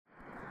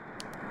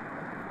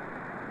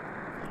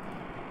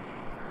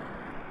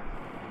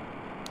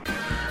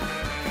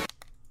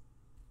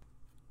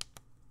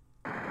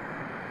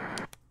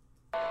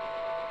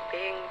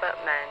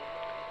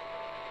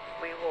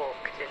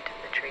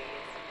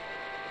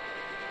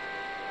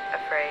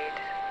afraid,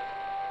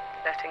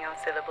 letting our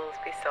syllables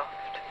be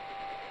soft,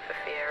 for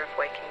fear of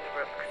waking the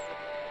rooks,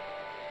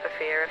 for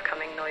fear of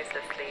coming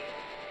noiselessly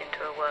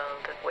into a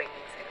world of wings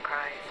and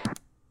cries.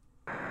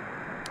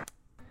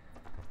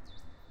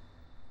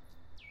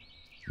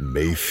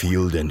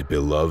 Mayfield and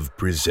Beloved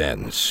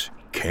presents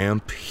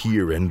Camp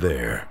Here and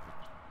There.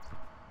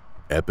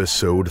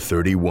 Episode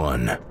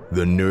 31,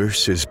 The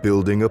Nurse is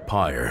Building a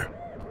Pyre.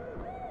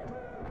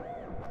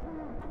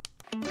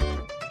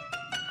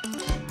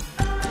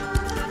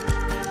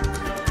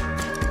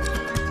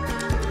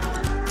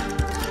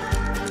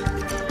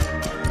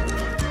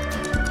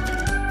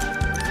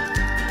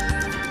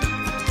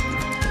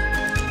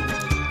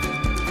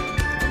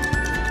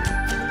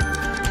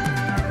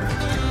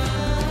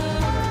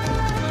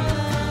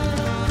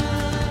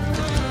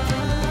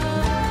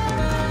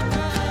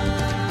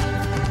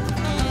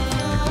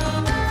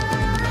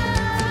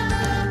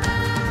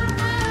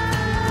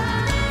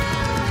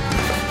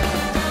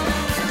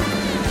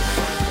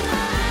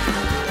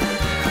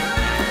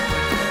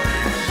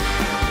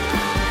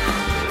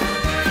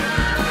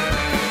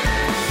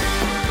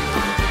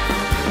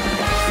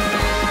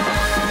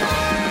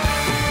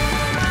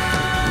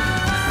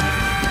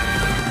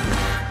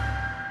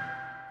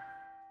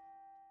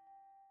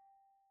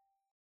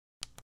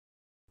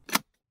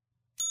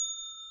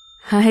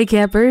 Hi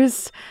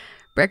campers,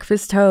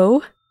 breakfast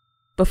ho.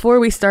 Before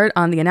we start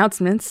on the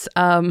announcements,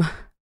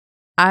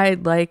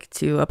 I'd like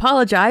to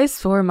apologize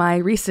for my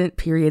recent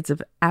periods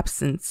of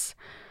absence.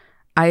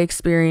 I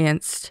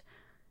experienced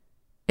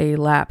a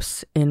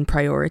lapse in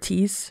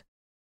priorities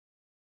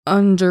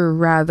under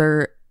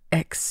rather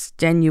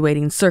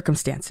extenuating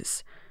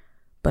circumstances.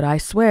 But I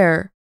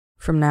swear,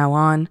 from now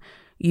on,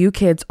 you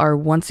kids are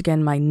once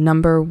again my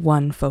number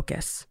one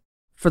focus.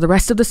 For the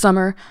rest of the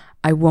summer,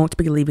 I won't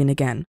be leaving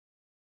again.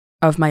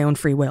 Of my own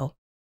free will.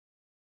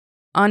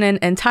 On an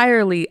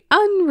entirely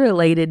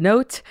unrelated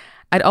note,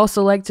 I'd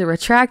also like to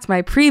retract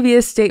my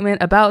previous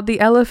statement about the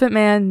Elephant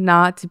Man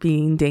not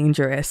being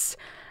dangerous.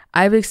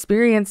 I've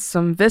experienced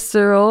some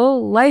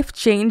visceral,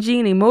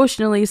 life-changing,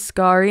 emotionally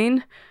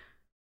scarring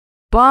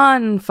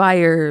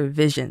bonfire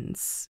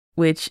visions,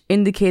 which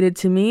indicated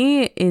to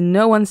me in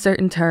no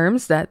uncertain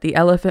terms that the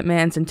Elephant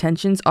Man's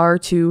intentions are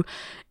to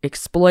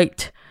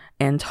exploit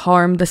and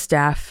harm the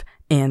staff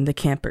and the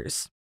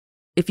campers.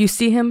 If you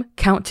see him,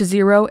 count to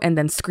 0 and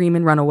then scream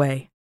and run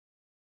away.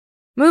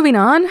 Moving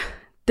on,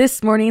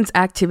 this morning's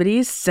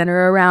activities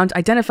center around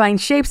identifying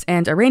shapes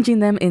and arranging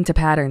them into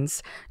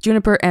patterns.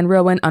 Juniper and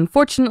Rowan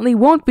unfortunately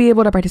won't be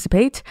able to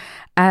participate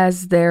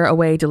as they're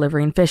away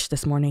delivering fish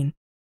this morning.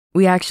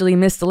 We actually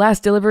missed the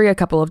last delivery a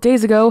couple of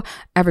days ago.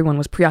 Everyone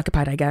was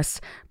preoccupied, I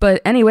guess.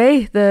 But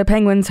anyway, the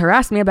penguins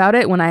harassed me about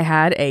it when I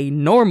had a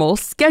normal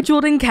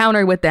scheduled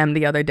encounter with them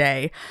the other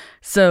day.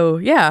 So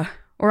yeah,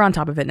 we're on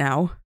top of it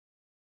now.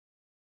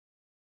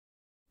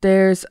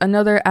 There's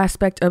another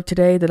aspect of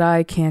today that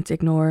I can't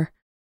ignore.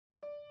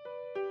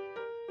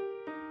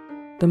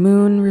 The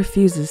moon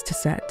refuses to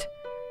set.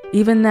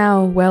 Even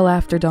now, well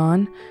after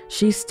dawn,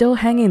 she's still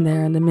hanging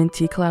there in the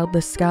minty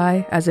cloudless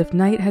sky as if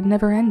night had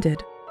never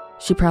ended.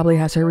 She probably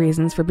has her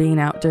reasons for being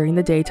out during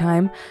the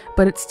daytime,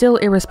 but it's still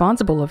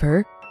irresponsible of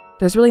her.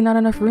 There's really not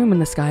enough room in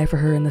the sky for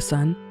her in the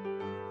sun.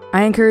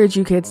 I encourage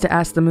you kids to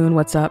ask the moon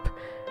what's up,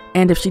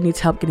 and if she needs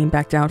help getting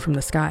back down from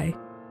the sky.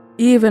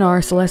 Even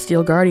our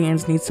celestial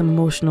guardians need some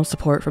emotional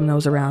support from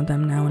those around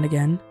them now and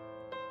again.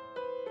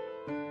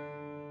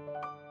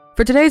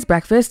 For today's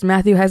breakfast,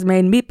 Matthew has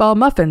made meatball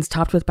muffins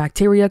topped with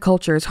bacteria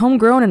cultures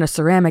homegrown in a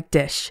ceramic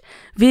dish.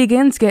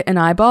 Vegans get an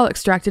eyeball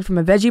extracted from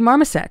a veggie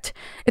marmoset.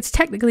 It's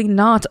technically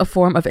not a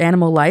form of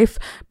animal life,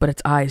 but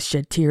its eyes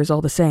shed tears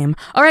all the same.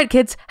 All right,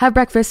 kids, have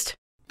breakfast.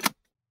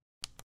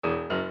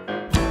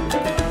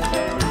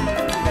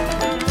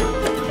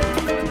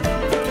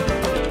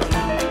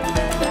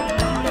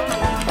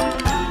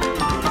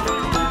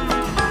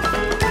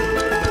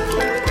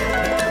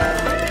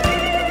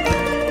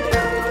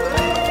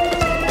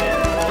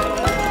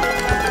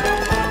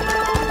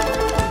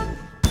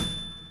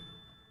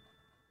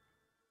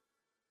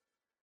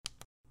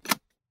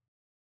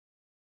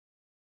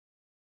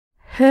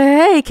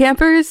 Hey,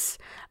 campers!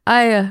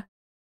 I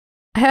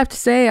have to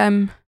say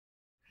I'm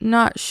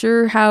not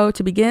sure how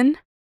to begin.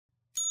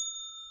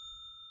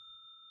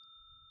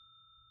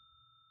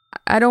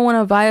 I don't want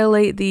to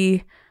violate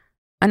the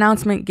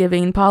announcement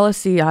giving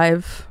policy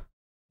I've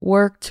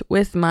worked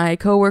with my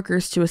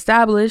coworkers to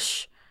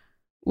establish,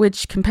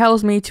 which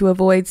compels me to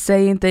avoid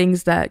saying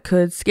things that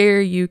could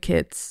scare you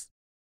kids.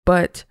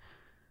 But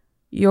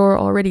you're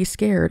already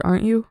scared,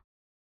 aren't you?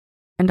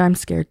 And I'm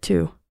scared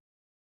too.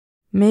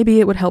 Maybe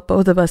it would help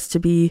both of us to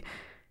be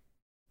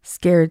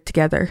scared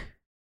together.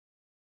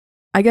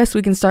 I guess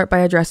we can start by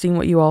addressing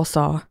what you all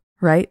saw,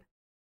 right?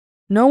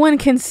 No one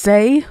can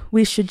say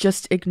we should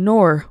just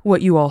ignore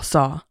what you all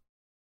saw.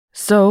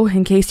 So,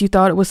 in case you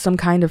thought it was some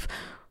kind of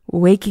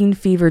waking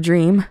fever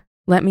dream,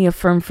 let me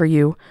affirm for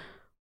you,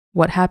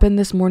 what happened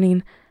this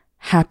morning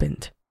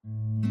happened.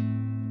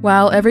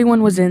 While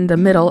everyone was in the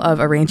middle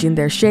of arranging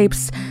their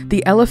shapes,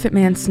 the Elephant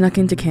Man snuck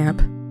into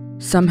camp.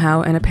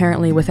 Somehow, and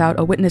apparently without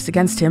a witness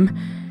against him,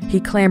 he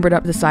clambered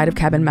up the side of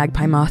Cabin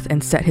Magpie Moth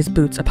and set his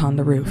boots upon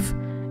the roof.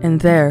 And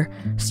there,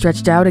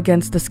 stretched out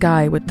against the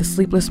sky with the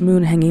sleepless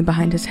moon hanging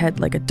behind his head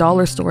like a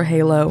dollar store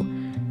halo,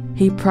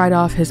 he pried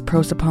off his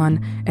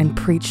prosopon and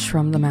preached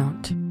from the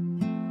mount.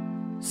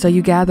 So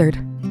you gathered.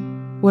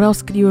 What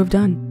else could you have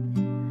done?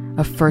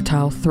 A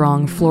fertile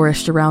throng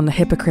flourished around the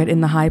hypocrite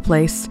in the high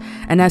place,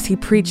 and as he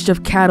preached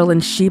of cattle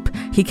and sheep,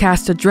 he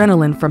cast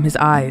adrenaline from his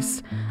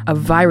eyes. A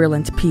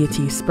virulent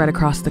piety spread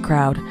across the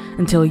crowd,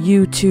 until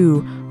you,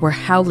 too, were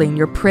howling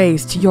your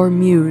praise to your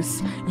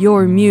muse,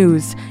 your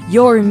muse,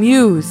 your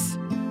muse!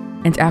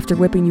 And after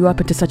whipping you up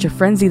into such a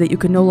frenzy that you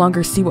could no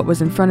longer see what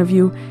was in front of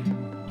you,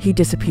 he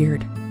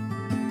disappeared.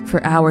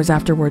 For hours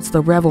afterwards,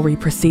 the revelry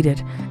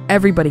proceeded,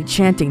 everybody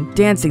chanting,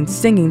 dancing,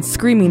 singing,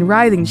 screaming,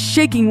 writhing,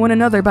 shaking one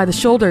another by the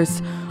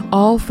shoulders,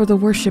 all for the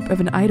worship of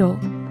an idol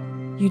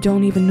you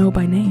don't even know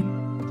by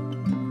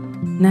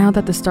name. Now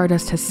that the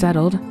stardust has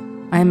settled,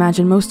 I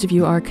imagine most of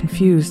you are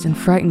confused and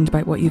frightened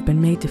by what you've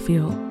been made to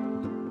feel.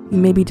 You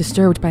may be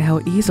disturbed by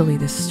how easily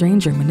this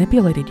stranger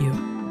manipulated you.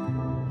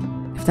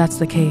 If that's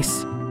the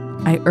case,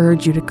 I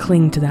urge you to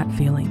cling to that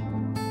feeling.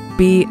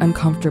 Be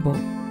uncomfortable.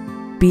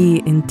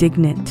 Be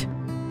indignant.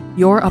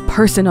 You're a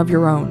person of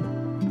your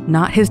own,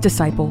 not his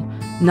disciple,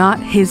 not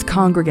his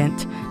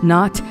congregant,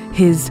 not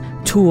his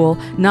tool,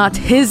 not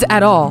his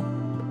at all.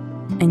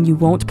 And you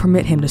won't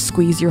permit him to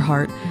squeeze your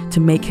heart to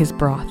make his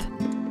broth.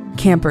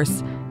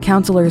 Campers,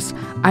 counselors,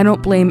 I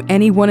don't blame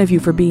any one of you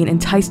for being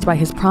enticed by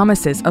his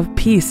promises of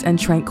peace and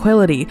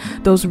tranquility,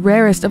 those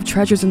rarest of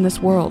treasures in this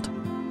world.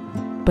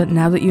 But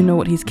now that you know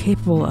what he's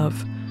capable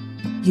of,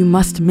 you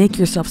must make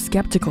yourself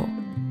skeptical.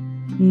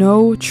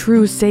 No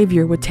true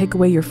savior would take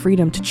away your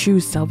freedom to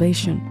choose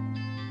salvation.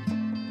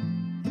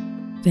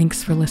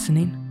 Thanks for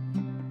listening.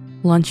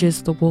 Lunch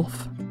is the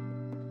wolf.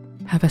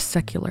 Have a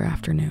secular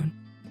afternoon.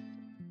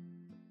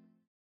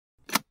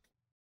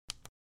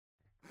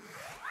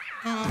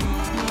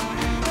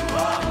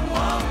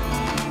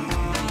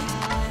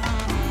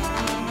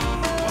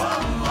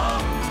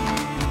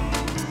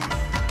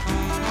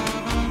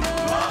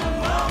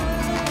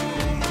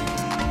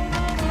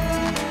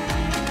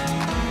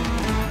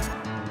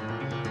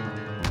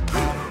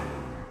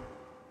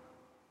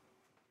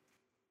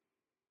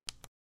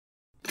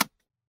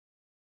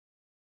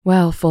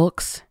 Well,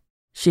 folks,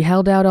 she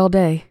held out all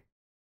day.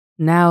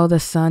 Now the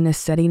sun is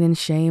setting in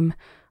shame,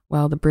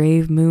 while the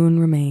brave moon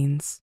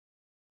remains.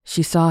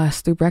 She saw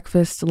us through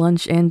breakfast,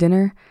 lunch, and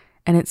dinner,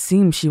 and it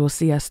seems she will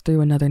see us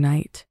through another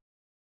night.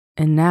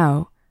 And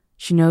now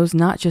she knows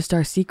not just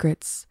our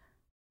secrets,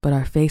 but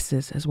our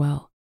faces as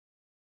well.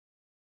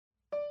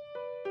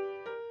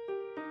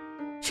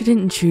 She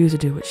didn't choose to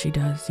do what she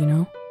does,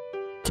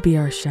 to be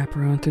our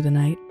chaperone through the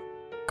night.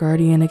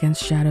 Guardian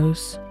against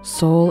shadows,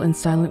 sole and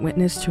silent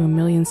witness to a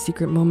million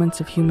secret moments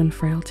of human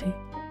frailty.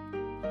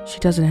 She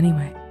does it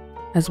anyway,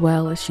 as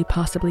well as she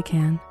possibly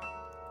can.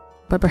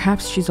 But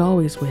perhaps she's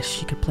always wished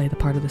she could play the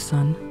part of the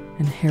sun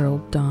and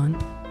herald dawn.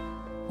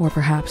 Or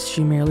perhaps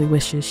she merely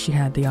wishes she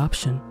had the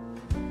option.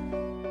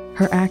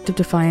 Her act of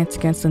defiance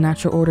against the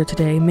natural order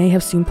today may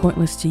have seemed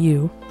pointless to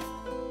you,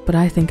 but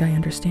I think I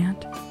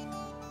understand.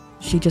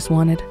 She just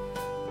wanted,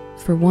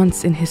 for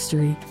once in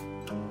history,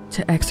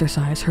 to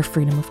exercise her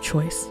freedom of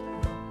choice,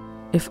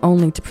 if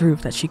only to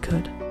prove that she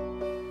could.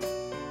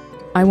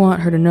 I want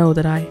her to know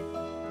that I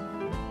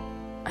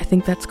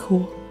think that's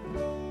cool.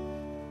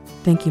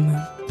 Thank you,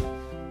 Moon.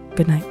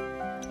 Good night.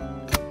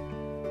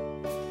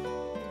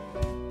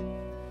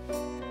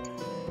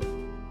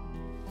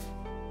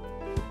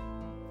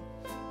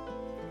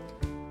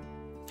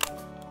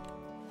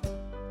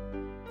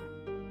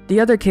 The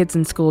other kids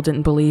in school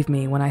didn't believe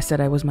me when I said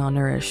I was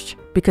malnourished,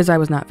 because I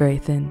was not very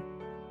thin.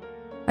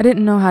 I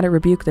didn't know how to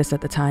rebuke this at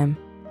the time,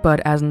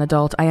 but as an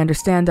adult, I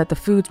understand that the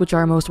foods which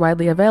are most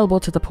widely available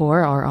to the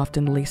poor are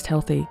often the least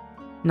healthy.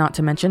 Not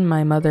to mention,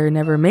 my mother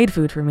never made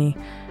food for me,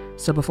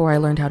 so before I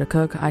learned how to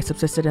cook, I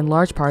subsisted in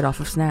large part off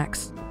of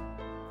snacks.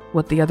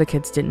 What the other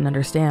kids didn't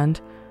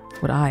understand,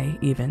 what I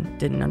even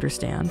didn't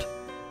understand,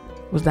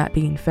 was that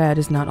being fed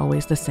is not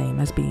always the same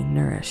as being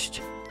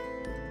nourished.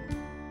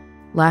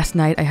 Last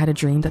night, I had a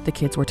dream that the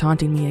kids were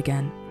taunting me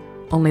again,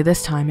 only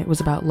this time it was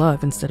about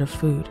love instead of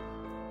food.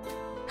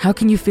 "How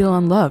can you feel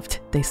unloved?"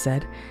 they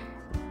said.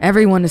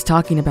 "Everyone is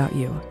talking about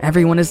you.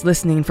 Everyone is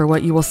listening for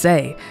what you will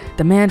say.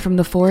 The man from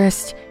the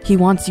forest, he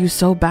wants you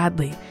so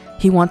badly.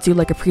 He wants you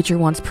like a preacher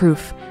wants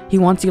proof. He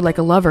wants you like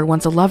a lover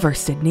wants a lover,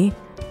 Sydney.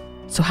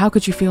 So how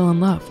could you feel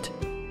unloved?"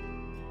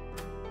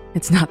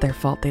 It's not their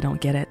fault they don't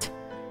get it.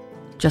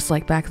 Just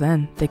like back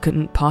then, they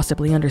couldn't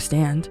possibly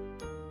understand.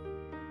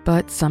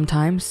 But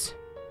sometimes,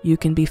 you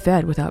can be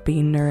fed without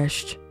being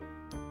nourished.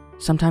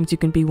 Sometimes you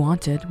can be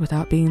wanted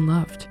without being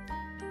loved.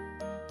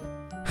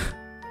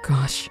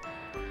 Gosh,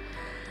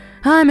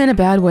 I'm in a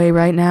bad way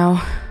right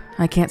now.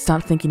 I can't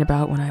stop thinking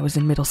about when I was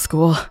in middle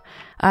school.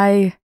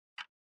 I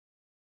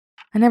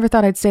never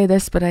thought I'd say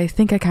this, but I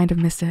think I kind of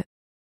miss it.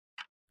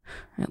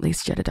 At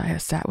least Jedediah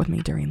sat with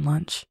me during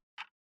lunch.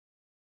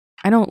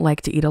 I don't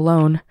like to eat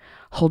alone,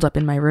 holed up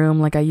in my room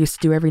like I used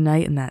to do every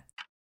night in that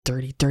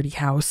dirty, dirty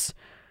house.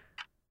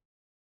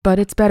 But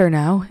it's better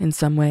now, in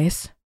some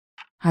ways.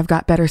 I've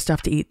got better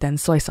stuff to eat than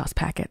soy sauce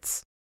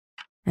packets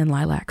and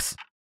lilacs.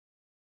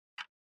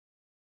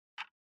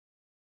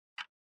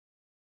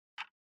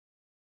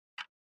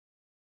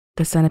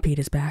 The centipede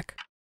is back.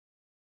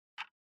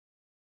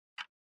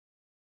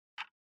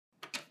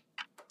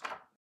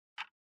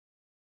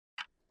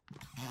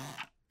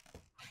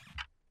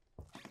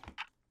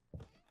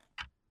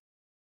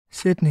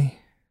 Sydney.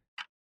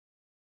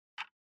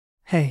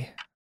 Hey,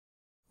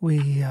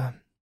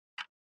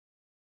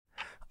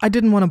 I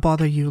didn't want to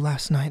bother you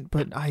last night,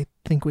 but I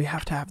think we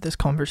have to have this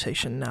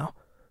conversation now.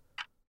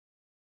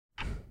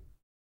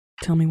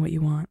 Tell me what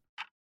you want.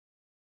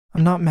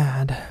 I'm not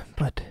mad,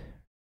 but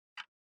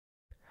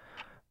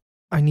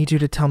I need you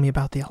to tell me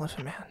about the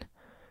Elephant Man.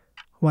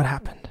 What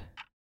happened?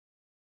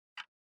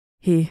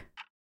 He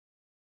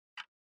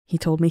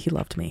told me he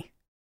loved me.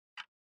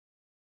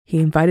 He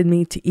invited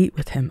me to eat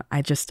with him.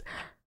 I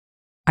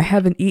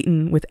haven't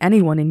eaten with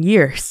anyone in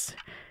years.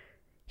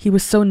 He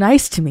was so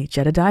nice to me,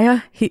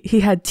 Jedediah.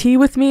 He had tea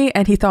with me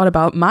and he thought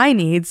about my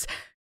needs.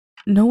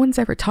 No one's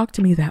ever talked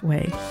to me that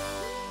way.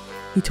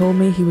 He told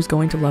me he was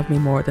going to love me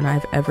more than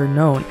I've ever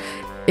known.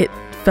 It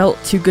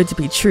felt too good to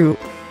be true.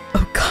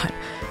 Oh God.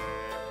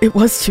 It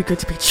was too good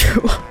to be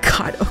true. Oh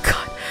God. Oh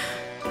God.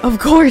 Of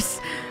course.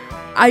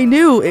 I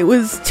knew it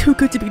was too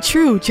good to be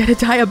true,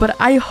 Jedediah, but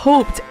I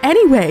hoped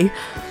anyway.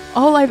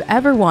 All I've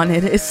ever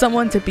wanted is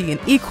someone to be an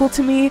equal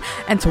to me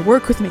and to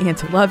work with me and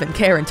to love and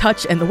care and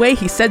touch, and the way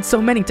he said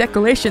so many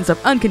declarations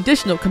of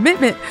unconditional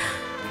commitment.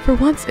 For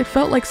once, it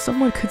felt like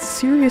someone could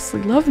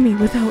seriously love me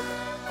without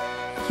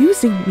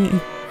using me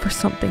for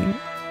something,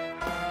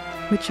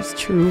 which is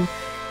true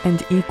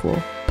and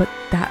equal, but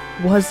that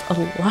was a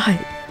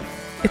lie.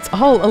 It's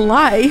all a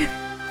lie.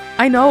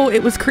 I know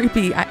it was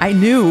creepy. I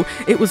knew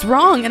it was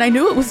wrong and I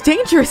knew it was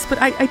dangerous,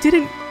 but I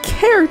didn't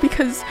care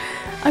because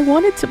I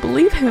wanted to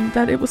believe him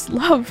that it was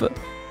love.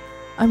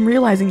 I'm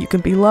realizing you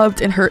can be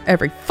loved and hurt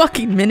every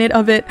fucking minute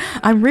of it.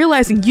 I'm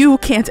realizing you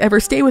can't ever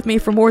stay with me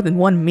for more than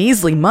one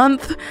measly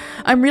month.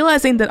 I'm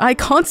realizing that I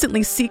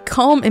constantly seek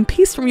calm and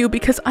peace from you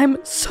because I'm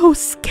so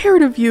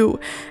scared of you.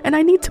 And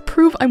I need to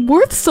prove I'm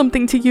worth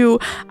something to you.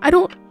 I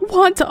don't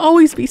want to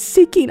always be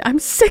seeking. I'm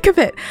sick of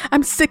it.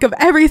 I'm sick of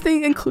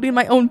everything, including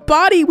my own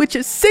body, which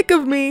is sick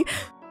of me.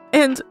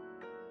 And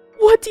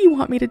what do you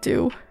want me to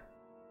do?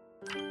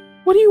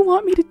 What do you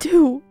want me to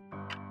do?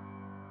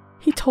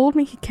 He told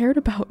me he cared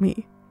about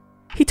me.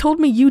 He told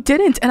me you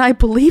didn't, and I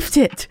believed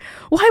it.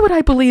 Why would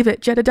I believe it,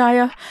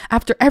 Jedediah?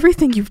 After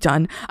everything you've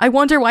done, I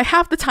wonder why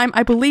half the time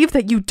I believe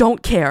that you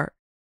don't care.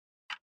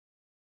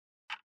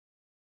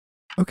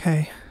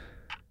 Okay.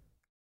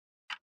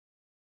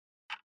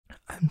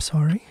 I'm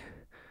sorry.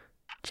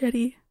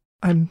 Jeddy.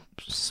 I'm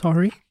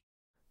sorry.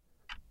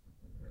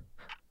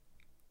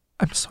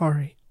 I'm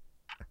sorry.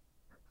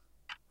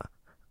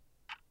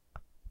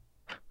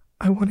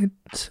 I wanted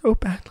so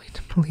badly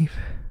to believe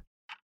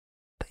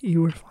that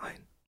you were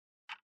fine.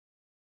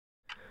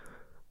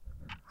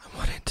 I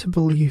wanted to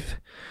believe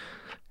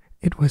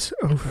it was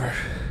over.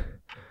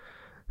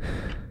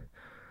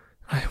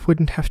 I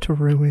wouldn't have to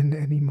ruin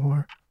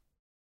anymore.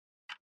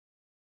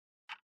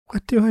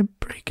 What do I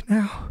break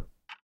now?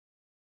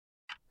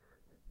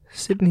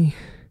 Sydney,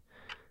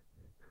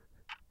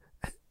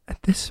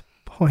 at this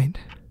point,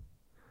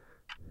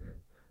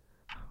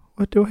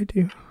 what do I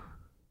do?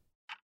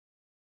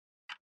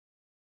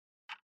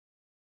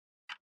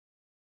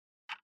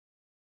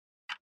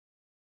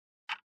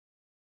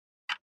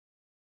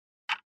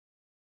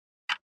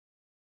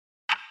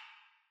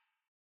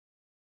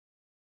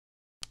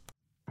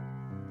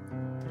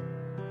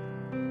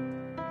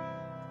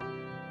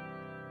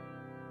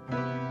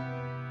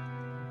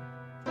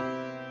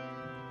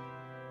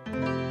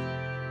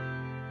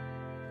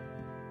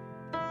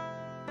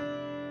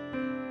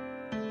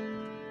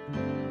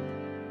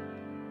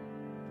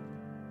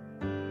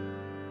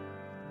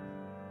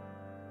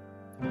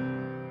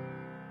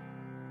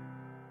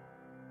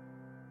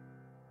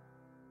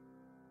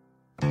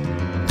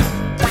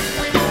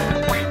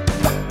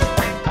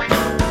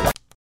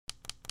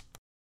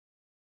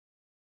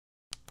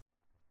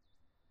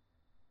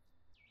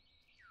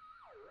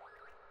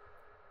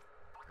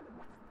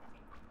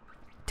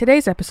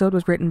 Today's episode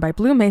was written by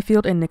Blue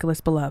Mayfield and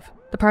Nicholas Belove.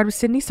 The part of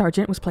Sydney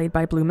Sargent was played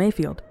by Blue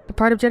Mayfield. The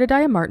part of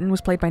Jedediah Martin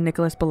was played by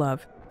Nicholas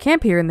Belove.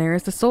 Camp Here and There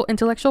is the sole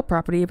intellectual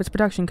property of its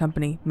production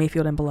company,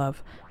 Mayfield and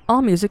Belove.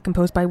 All music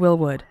composed by Will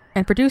Wood,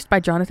 and produced by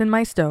Jonathan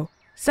Maisto.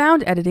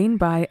 Sound editing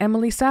by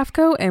Emily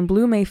Safko and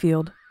Blue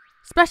Mayfield.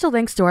 Special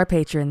thanks to our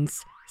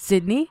patrons: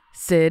 Sydney,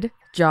 Sid,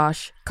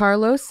 Josh,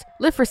 Carlos,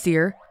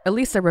 Lifrasier,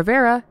 Elisa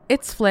Rivera,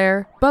 It's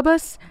Flair,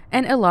 Bubbas,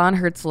 and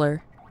Ilan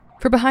Hertzler.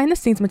 For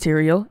behind-the-scenes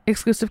material,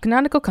 exclusive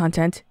canonical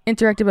content,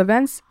 interactive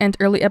events, and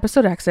early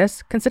episode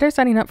access, consider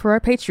signing up for our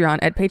Patreon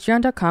at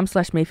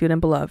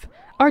patreon.com/MayfieldandBelove.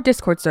 Our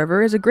Discord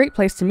server is a great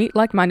place to meet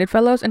like-minded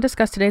fellows and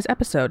discuss today's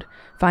episode.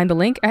 Find the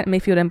link at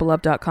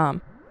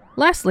mayfieldandbelove.com.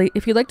 Lastly,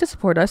 if you'd like to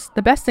support us,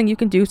 the best thing you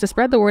can do is to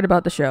spread the word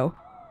about the show.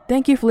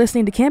 Thank you for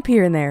listening to Camp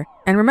Here and There.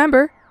 And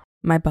remember,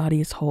 my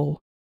body is whole.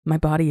 My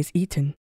body is eaten.